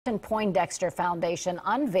Poindexter Foundation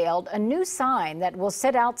unveiled a new sign that will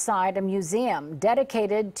sit outside a museum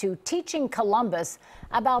dedicated to teaching Columbus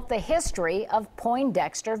about the history of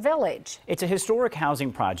Poindexter Village. It's a historic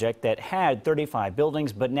housing project that had 35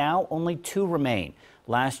 buildings, but now only 2 remain.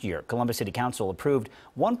 Last year, Columbus City Council approved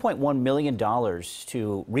 $1.1 million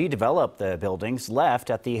to redevelop the buildings left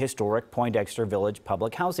at the historic Poindexter Village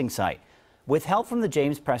public housing site. With help from the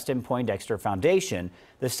James Preston Poindexter Foundation,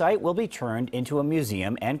 the site will be turned into a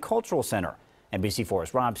museum and cultural center.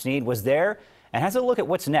 NBC4's Rob Sneed was there and has a look at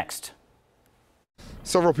what's next.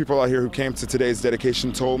 Several people out here who came to today's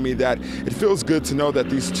dedication told me that it feels good to know that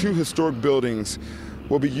these 2 historic buildings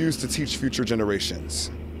will be used to teach future generations.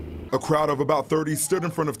 A crowd of about 30 stood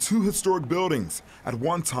in front of 2 historic buildings, at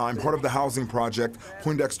one time part of the housing project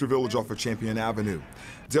Poindexter Village off of Champion Avenue.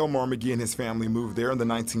 Delmar McGee and his family moved there in the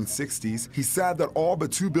 1960s. He's sad that all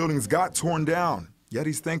but 2 buildings got torn down, yet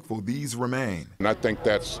he's thankful these remain. And I think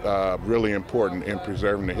that's really important in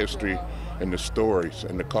preserving the history and the stories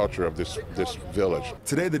and the culture of this village.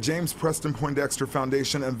 Today, the James Preston Poindexter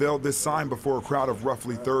Foundation unveiled this sign before a crowd of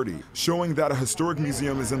roughly 30, showing that a historic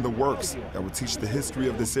museum is in the works that will teach the history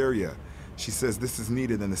of this area. She says this is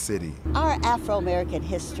needed in the city. Our Afro-American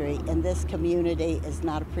history in this community is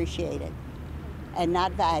not appreciated and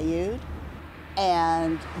not valued,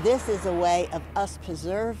 and this is a way of us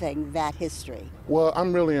preserving that history. Well,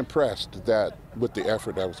 I'm really impressed that with the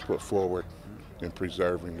effort that was put forward in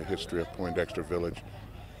preserving the history of Poindexter Village,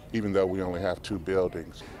 even though we only have 2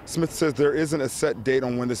 buildings. Smith says there isn't a set date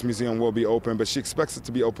on when this museum will be open, but she expects it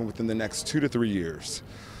to be open within the next 2 to 3 years.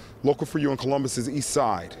 Local for you in Columbus's East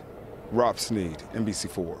Side, Rob Sneed,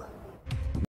 NBC4.